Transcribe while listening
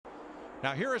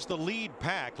Now here is the lead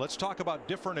pack. Let's talk about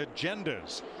different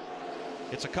agendas.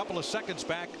 It's a couple of seconds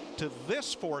back to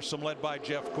this foursome led by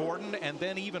Jeff Gordon, and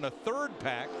then even a third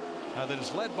pack that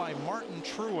is led by Martin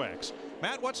Truex.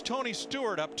 Matt, what's Tony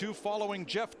Stewart up to following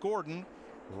Jeff Gordon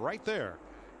right there?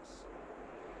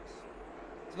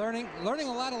 Learning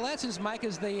a lot of lessons, Mike,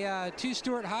 as the two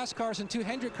Stewart-Haas cars and two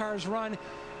Hendrick cars run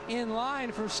in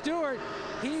line. For Stewart,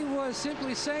 he was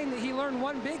simply saying that he learned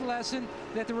one big lesson,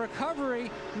 that the recovery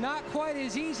not quite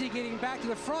as easy getting back to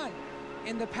the front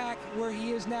in the pack where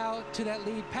he is now to that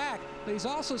lead pack. But he's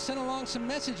also sent along some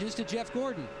messages to Jeff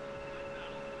Gordon.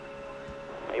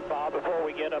 Hey, Bob, before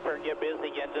we get up here and get busy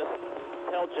again, just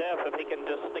tell Jeff if he can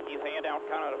just stick his hand out,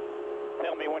 kind of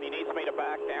tell me when he needs me to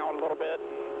back down a little bit.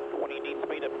 When he needs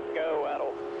me to go,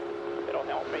 it'll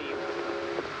help me.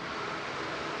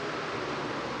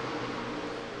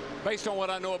 Based on what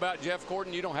I know about Jeff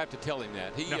Gordon, you don't have to tell him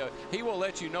that. He will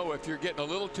let you know if you're getting a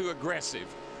little too aggressive.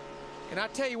 And I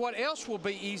tell you what else will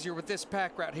be easier with this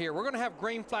pack right here. We're going to have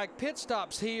green flag pit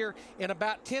stops here in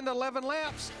about 10 to 11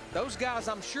 laps. Those guys,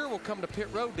 I'm sure, will come to pit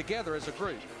road together as a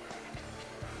group.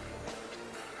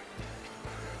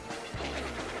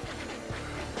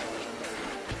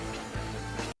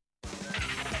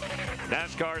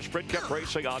 NASCAR Sprint Cup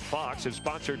Racing on Fox is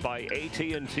sponsored by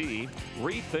AT&T.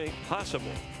 Rethink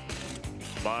Possible.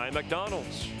 By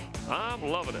McDonald's. I'm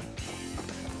loving it.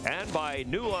 And by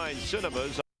New Line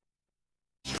Cinemas.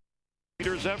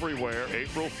 Theaters everywhere,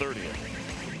 April 30th.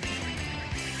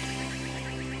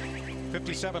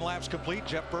 57 laps complete.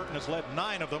 Jeff Burton has led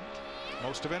 9 of them,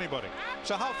 most of anybody.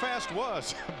 So how fast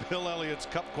was Bill Elliott's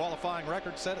Cup qualifying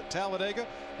record set at Talladega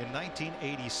in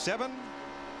 1987?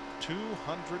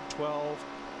 212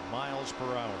 miles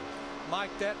per hour.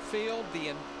 Mike, that field,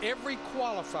 every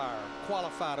qualifier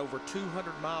qualified over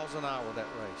 200 miles an hour that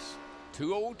race.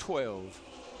 2:12.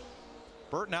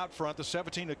 Burton out front, the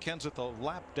 17 of Kenseth a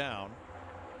lap down.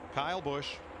 Kyle Busch,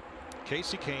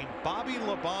 Casey Kane, Bobby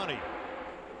Labonte.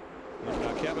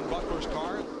 And Kevin Butler's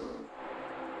car,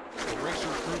 the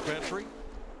Racers group entry,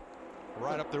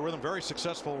 right up there with him. Very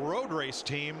successful road race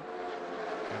team.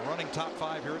 And running top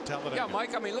 5 here at Talladega. Yeah,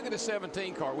 Mike, I mean, look at the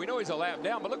 17 car. We know he's a lap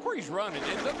down, but look where he's running.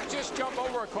 And look, just jump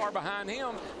over a car behind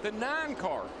him. The 9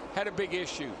 car had a big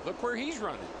issue. Look where he's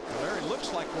running. Well, there it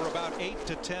looks like we're about 8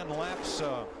 to 10 laps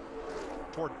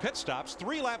toward pit stops.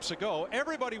 3 laps ago,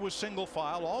 everybody was single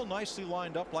file, all nicely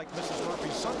lined up like Mrs.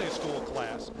 Murphy's Sunday school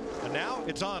class. And now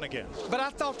it's on again. But I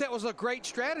thought that was a great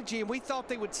strategy, and we thought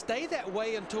they would stay that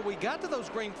way until we got to those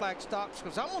green flag stops.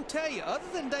 Because I'm going to tell you, other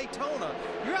than Daytona,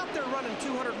 you're out there running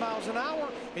 200 miles an hour,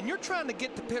 and you're trying to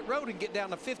get to pit road and get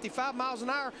down to 55 miles an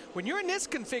hour. When you're in this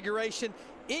configuration,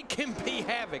 it can be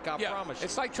havoc, I promise you.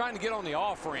 It's like trying to get on the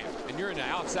off ramp, and you're in the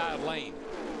outside lane.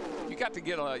 You got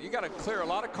to clear a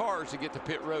lot of cars to get to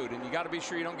pit road, and you got to be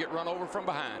sure you don't get run over from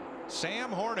behind. Sam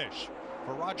Hornish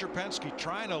for Roger Penske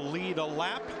trying to lead a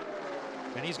lap,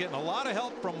 and he's getting a lot of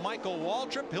help from Michael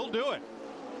Waltrip. He'll do it.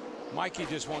 Mikey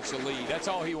just wants to lead. That's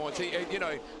all he wants.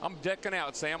 I'm decking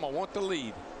out, Sam. I want the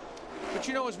lead. But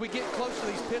you know, as we get close to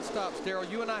these pit stops, Darrell,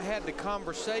 you and I had the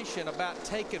conversation about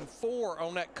taking 4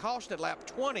 on that caution at lap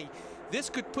 20. This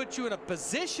could put you in a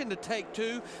position to take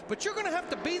 2, but you're going to have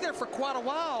to be there for quite a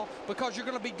while because you're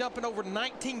going to be dumping over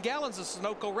 19 gallons of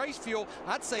Sunoco race fuel.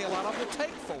 I'd say a lot of them will take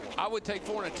 4. I would take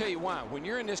 4, and I'll tell you why. When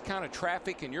you're in this kind of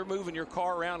traffic and you're moving your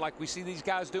car around like we see these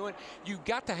guys doing, you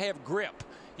got to have grip.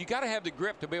 You got to have the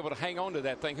grip to be able to hang on to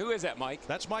that thing. Who is that, Mike?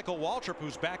 That's Michael Waltrip,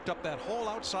 who's backed up that whole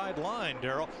outside line,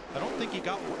 Darrell. I don't think he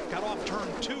got off turn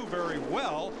 2 very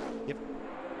well.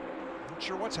 Not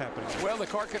sure what's happening. Well, the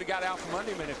car could have got out from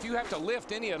under him, and if you have to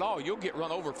lift any at all, you'll get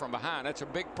run over from behind. That's a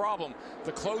big problem,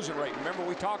 the closing rate. Remember,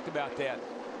 we talked about that.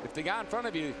 If the guy in front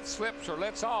of you slips or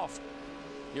lets off,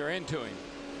 you're into him.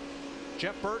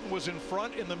 Jeff Burton was in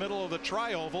front in the middle of the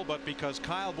tri-oval, but because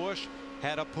Kyle Busch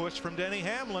had a push from Denny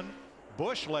Hamlin,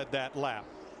 Busch led that lap,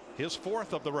 his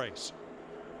 4th of the race.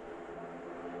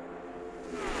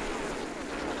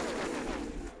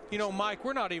 You know, Mike,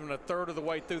 we're not even a third of the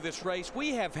way through this race.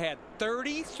 We have had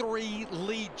 33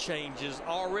 lead changes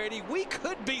already. We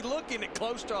could be looking at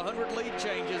close to 100 lead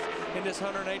changes in this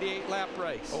 188-lap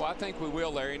race. Oh, I think we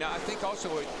will, Larry. Now, I think also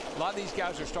a lot of these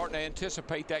guys are starting to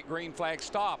anticipate that green flag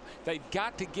stop. They've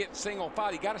got to get single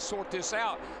file. You got to sort this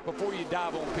out before you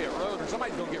dive on pit road, or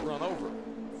somebody's going to get run over.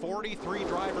 43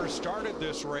 drivers started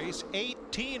this race.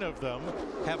 18 of them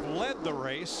have led the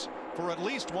race for at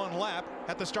least 1 lap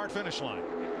at the start-finish line.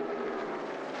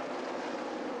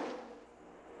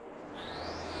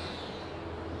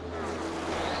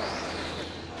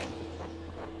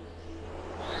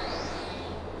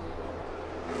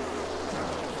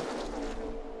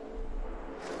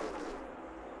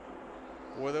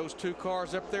 Boy, those two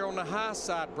cars up there on the high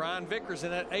side. Brian Vickers in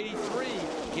that 83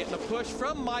 getting a push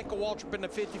from Michael Waltrip in the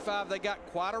 55. They got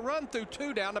quite a run through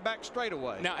two down the back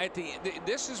straightaway. Now,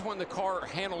 this is when the car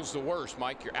handles the worst,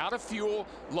 Mike. You're out of fuel,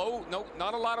 low,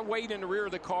 not a lot of weight in the rear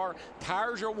of the car.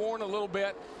 Tires are worn a little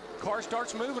bit. Car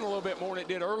starts moving a little bit more than it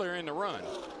did earlier in the run.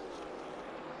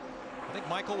 I think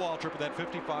Michael Waltrip at that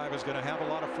 55 is going to have a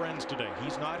lot of friends today.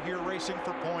 He's not here racing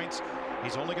for points.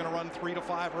 He's only going to run 3 to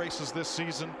 5 races this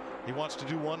season. He wants to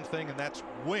do one thing, and that's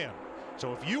win.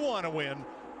 So if you want to win,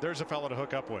 there's a fella to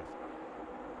hook up with.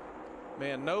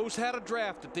 Man knows how to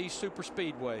draft at these super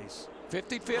speedways.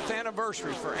 55th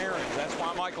anniversary for Aaron. That's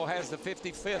why Michael has the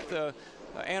 55th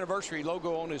anniversary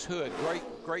logo on his hood.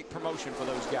 Great promotion for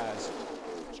those guys.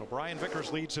 So Brian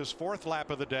Vickers leads his 4th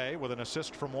lap of the day with an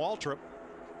assist from Waltrip.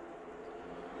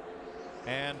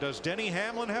 And does Denny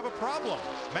Hamlin have a problem?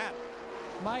 Matt.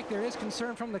 Mike, there is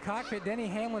concern from the cockpit. Denny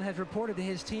Hamlin has reported to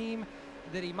his team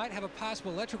that he might have a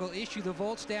possible electrical issue. The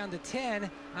volt's down to 10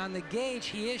 on the gauge.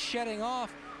 He is shutting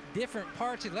off different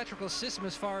parts of the electrical system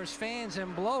as far as fans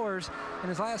and blowers. And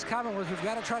his last comment was, we've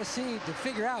got to try to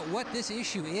figure out what this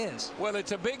issue is. Well,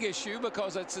 it's a big issue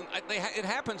because it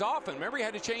happens often. Remember, he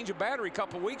had to change a battery a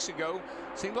couple weeks ago.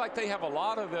 Seems like they have a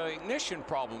lot of ignition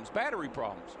problems, battery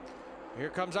problems. Here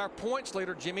comes our points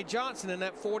leader, Jimmy Johnson, in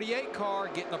that 48 car,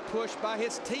 getting a push by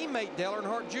his teammate, Dale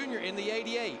Earnhardt Jr. in the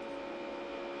 88.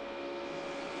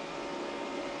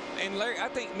 And Larry, I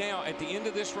think now at the end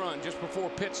of this run, just before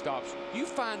pit stops, you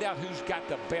find out who's got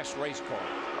the best race car.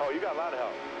 Oh, you got a lot of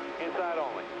help. Inside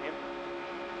only.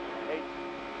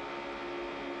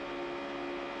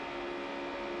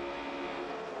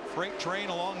 Freight train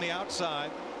along the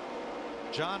outside.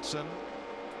 Johnson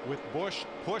with Busch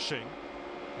pushing.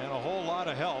 And a whole lot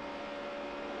of help.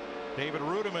 David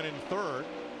Rudiman in 3rd.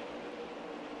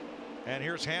 And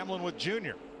here's Hamlin with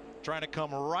Junior trying to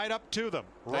come right up to them,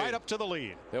 right up to the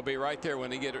lead. They'll be right there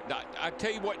when they get it. I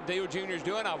tell you what Dale Jr. is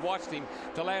doing. I've watched him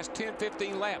the last 10,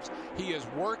 15 laps. He is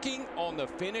working on the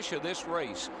finish of this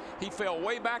race. He fell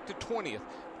way back to 20th,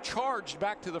 charged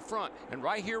back to the front. And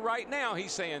right here, right now,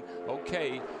 he's saying,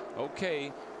 okay,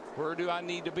 where do I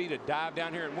need to be to dive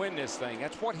down here and win this thing?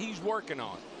 That's what he's working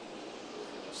on.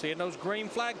 Seeing those green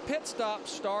flag pit stops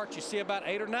start, you see about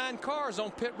 8 or 9 cars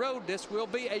on pit road. This will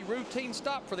be a routine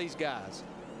stop for these guys.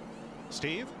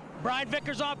 Steve? Brian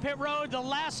Vickers on pit road. The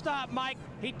last stop, Mike,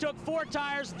 he took 4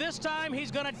 tires. This time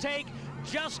he's going to take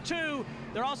just 2.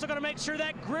 They're also going to make sure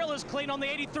that grill is clean on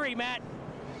the 83, Matt.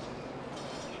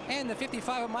 And the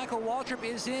 55 of Michael Waltrip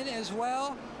is in as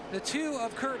well. The 2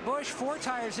 of Kurt Busch, 4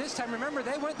 tires this time. Remember,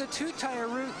 they went the 2-tire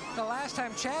route the last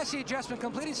time. Chassis adjustment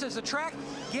completed. Says the track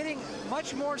getting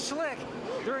much more slick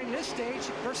during this stage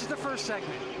versus the first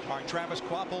segment. All right, Travis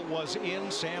Kvapil was in.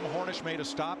 Sam Hornish made a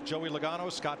stop. Joey Logano,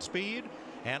 Scott Speed,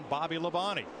 and Bobby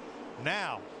Labonte.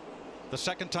 Now, the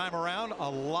second time around, a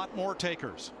lot more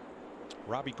takers.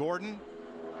 Robbie Gordon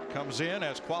comes in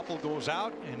as Kvapil goes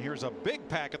out, and here's a big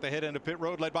pack at the head end of pit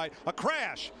road led by a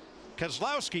crash.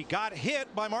 Keselowski got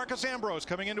hit by Marcus Ambrose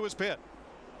coming into his pit.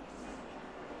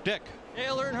 Dick.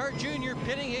 Dale Earnhardt Jr.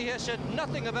 pitting. He has said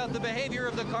nothing about the behavior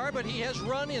of the car, but he has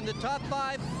run in the top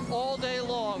 5 all day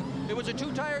long. It was a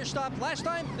 2-tire stop last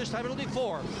time. This time it'll be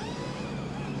 4.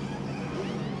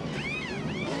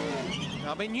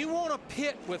 I mean, you want to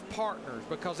pit with partners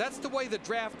because that's the way the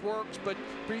draft works, but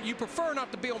you prefer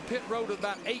not to be on pit road with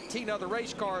about 18 other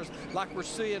race cars like we're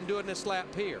seeing doing this lap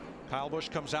here. Kyle Busch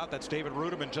comes out. That's David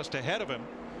Rudiman just ahead of him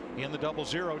in the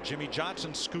 00. Jimmy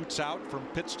Johnson scoots out from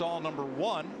pit stall number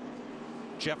 1.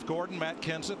 Jeff Gordon, Matt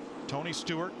Kenseth, Tony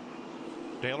Stewart,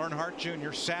 Dale Earnhardt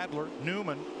Jr., Sadler,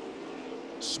 Newman,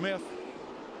 Smith,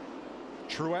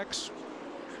 Truex.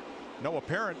 No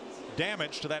apparent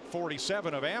damage to that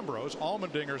 47 of Ambrose.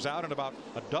 Allmendinger's out and about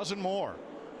a dozen more,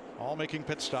 all making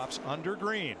pit stops under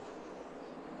green.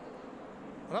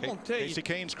 I'm going to tell you, Casey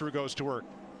Kane's crew goes to work.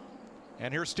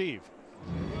 And here's Steve.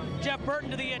 Jeff Burton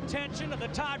to the attention of the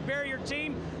Todd Barrier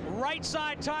team. Right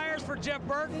side tires for Jeff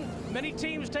Burton. Many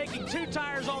teams taking 2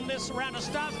 tires on this round of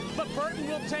stops, but Burton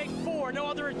will take 4. No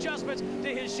other adjustments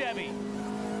to his Chevy.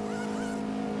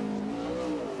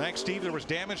 Thanks, Steve. There was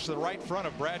damage to the right front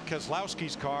of Brad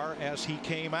Keselowski's car as he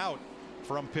came out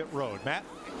from pit road. Matt?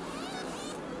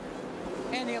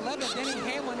 And the 11th, Denny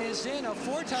Hamlin is in. A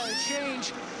 4-tire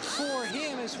change for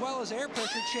him as well as air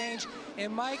pressure change.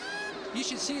 And Mike, you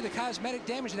should see the cosmetic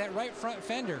damage to that right front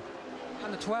fender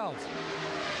on the 12.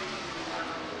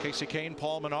 Casey Kane,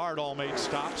 Paul Menard all made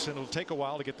stops, and it'll take a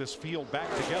while to get this field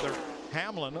back together.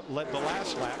 Hamlin led the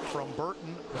last lap from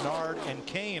Burton, Menard, and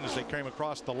Kane as they came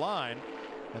across the line,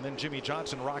 and then Jimmy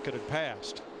Johnson rocketed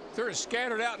past. They're as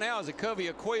scattered out now as a covey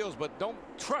of quails, but don't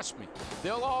trust me.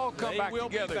 They'll all come back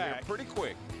together here pretty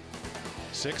quick.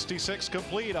 66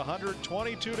 complete,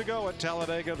 122 to go at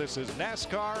Talladega. This is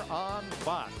NASCAR on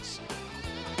Fox.